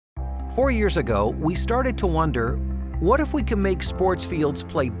4 years ago, we started to wonder, what if we could make sports fields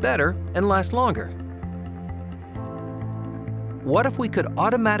play better and last longer? What if we could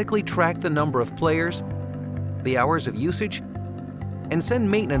automatically track the number of players, the hours of usage, and send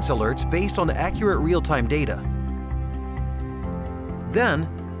maintenance alerts based on accurate real-time data? Then,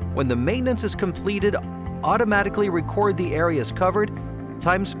 when the maintenance is completed, automatically record the areas covered,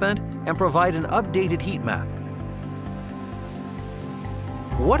 time spent, and provide an updated heat map.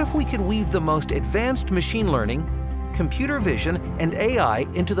 What if we could weave the most advanced machine learning, computer vision, and AI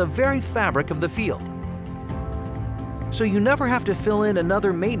into the very fabric of the field? So you never have to fill in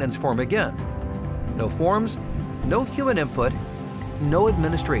another maintenance form again. No forms, no human input, no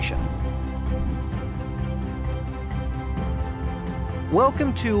administration.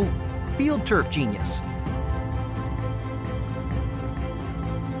 Welcome to FieldTurf Genius.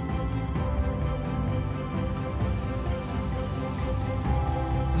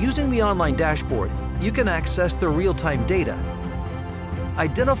 Using the online dashboard, you can access the real-time data,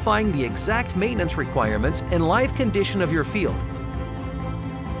 identifying the exact maintenance requirements and live condition of your field.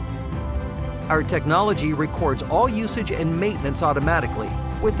 Our technology records all usage and maintenance automatically,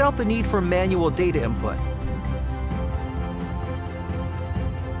 without the need for manual data input.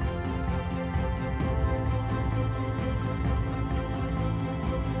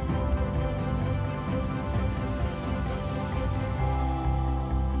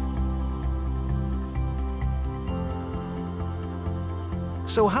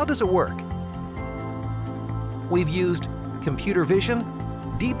 So how does it work? We've used computer vision,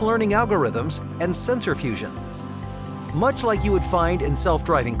 deep learning algorithms, and sensor fusion. Much like you would find in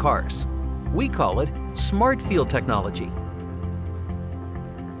self-driving cars. We call it smart field technology.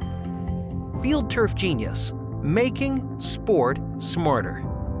 FieldTurf Genius, making sport smarter.